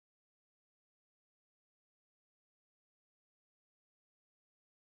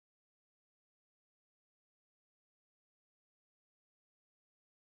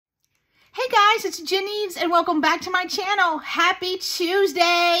Hey guys, it's Janice and welcome back to my channel. Happy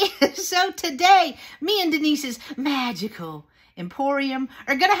Tuesday. So today, me and Denise's Magical Emporium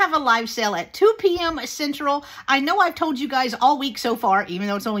are going to have a live sale at 2 p.m. Central. I know I've told you guys all week so far, even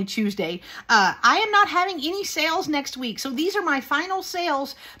though it's only Tuesday. I am not having any sales next week. So these are my final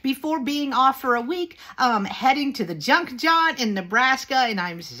sales before being off for a week, heading to the Junk John in Nebraska, and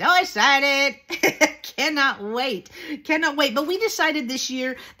I'm so excited. Cannot wait. Cannot wait. But we decided this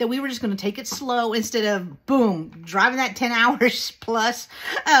year that we were just going to take it slow instead of, boom, driving that 10 hours plus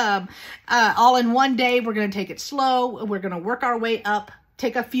all in one day. We're going to take it slow. We're going to work our way up,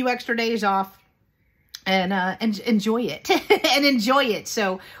 take a few extra days off, and enjoy it. And enjoy it.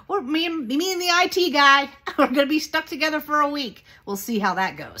 So me and the IT guy are going to be stuck together for a week. We'll see how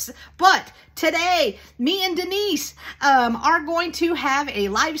that goes. But today, me and Denise are going to have a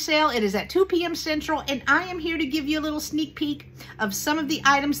live sale. It is at 2 p.m. Central, and I am here to give you a little sneak peek of some of the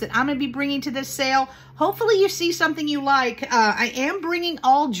items that I'm going to be bringing to this sale. Hopefully you see something you like. I am bringing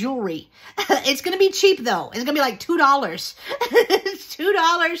all jewelry. It's going to be cheap, though. It's going to be like $2.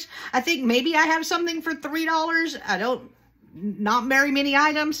 $2. I think maybe I have something for $3. Not very many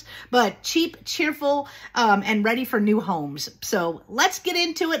items, but cheap, cheerful, and ready for new homes. So let's get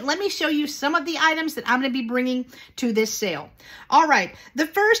into it. Let me show you some of the items that I'm going to be bringing to this sale. All right. The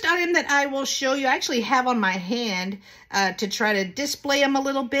first item that I will show you, I actually have on my hand to try to display them a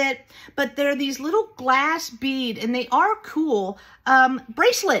little bit, but they're these little glass bead, and they are cool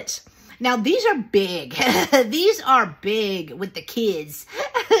bracelets. Now, these are big. These are big with the kids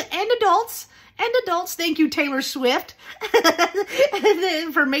and adults. Thank you, Taylor Swift,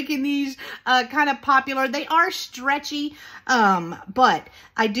 for making these kind of popular. They are stretchy, but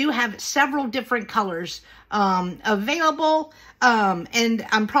I do have several different colors available, and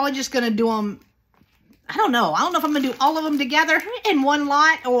I'm probably just going to do them. I don't know if I'm going to do all of them together in one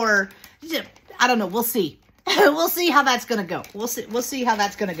lot, or I don't know. We'll see. We'll see how that's going to go. We'll see how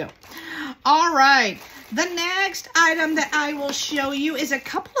that's going to go. All right. The next item that I will show you is a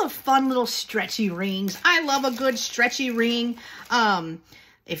couple of fun little stretchy rings. I love a good stretchy ring.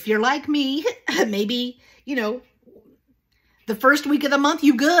 If you're like me, maybe, the first week of the month,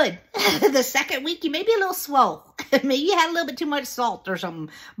 you good. The second week, you may be a little swole. Maybe you had a little bit too much salt or something.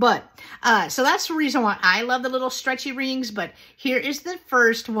 But, so that's the reason why I love the little stretchy rings. But here is the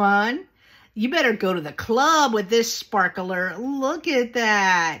first one. You better go to the club with this sparkler. Look at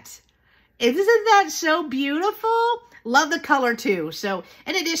that. Isn't that so beautiful? Love the color too. So,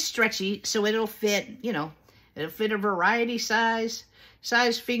 and it is stretchy, so it'll fit, it'll fit a variety size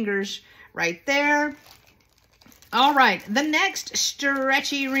fingers right there. All right, the next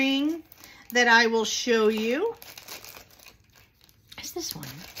stretchy ring that I will show you is this one.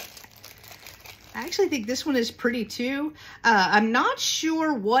 I actually think this one is pretty too. I'm not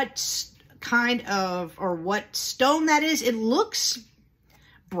sure what kind of, or what stone that is. It looks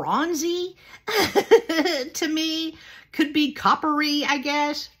bronzy to me. Could be coppery, I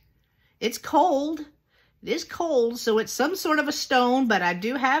guess. It's cold. It is cold, so it's some sort of a stone, but I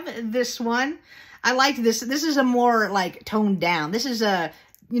do have this one. I like this. This is a more like toned down. This is a,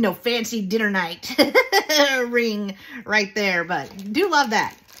 fancy dinner night ring right there, but do love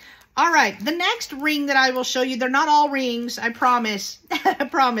that. All right, the next ring that I will show you, they're not all rings, I promise, I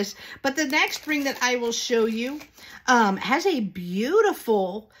promise. But the next ring that I will show you has a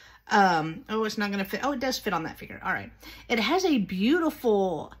beautiful, oh, it's not going to fit. Oh, it does fit on that finger. All right. It has a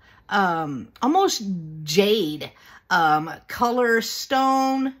beautiful, almost jade color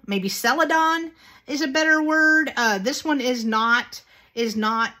stone. Maybe celadon is a better word. This one is not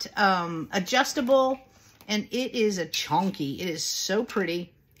adjustable, and it is a chunky. It is so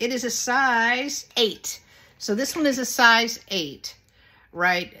pretty. It is a size 8. So this one is a size 8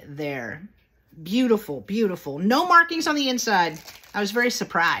 right there. Beautiful, beautiful. No markings on the inside. I was very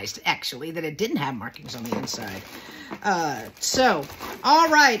surprised, actually, that it didn't have markings on the inside. So, all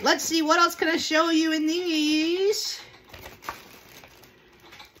right. Let's see. What else can I show you in these?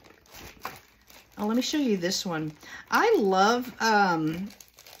 Oh, let me show you this one. I love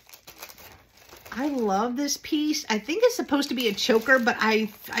this piece. I think it's supposed to be a choker, but I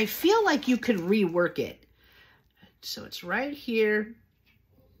feel like you could rework it. So it's right here.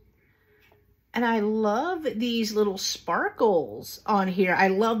 And I love these little sparkles on here. I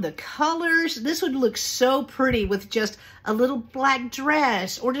love the colors. This would look so pretty with just a little black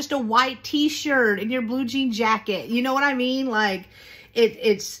dress or just a white t-shirt and your blue jean jacket. You know what I mean? Like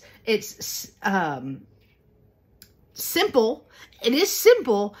it's simple. It is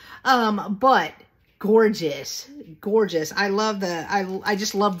simple, but gorgeous, gorgeous. I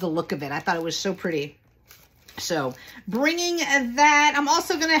just love the look of it. I thought it was so pretty. So bringing that, I'm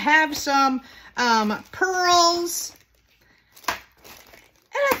also going to have some pearls. And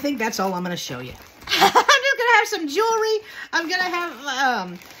I think that's all I'm going to show you. I'm just going to have some jewelry. I'm going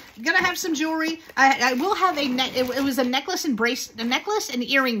to have some jewelry. I will have it was a necklace and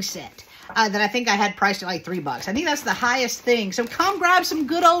earring set. That I think I had priced at like $3. I think that's the highest thing. So come grab some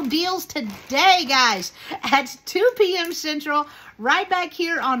good old deals today, guys, at 2 p.m. Central, right back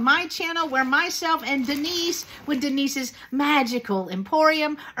here on my channel, where myself and Denise, with Denise's Magical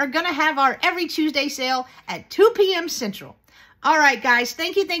Emporium, are going to have our every Tuesday sale at 2 p.m. Central. All right, guys,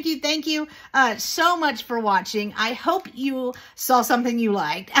 thank you so much for watching. I hope you saw something you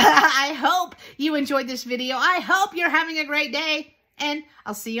liked. I hope you enjoyed this video. I hope you're having a great day. And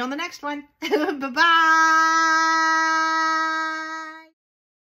I'll see you on the next one. Bye-bye.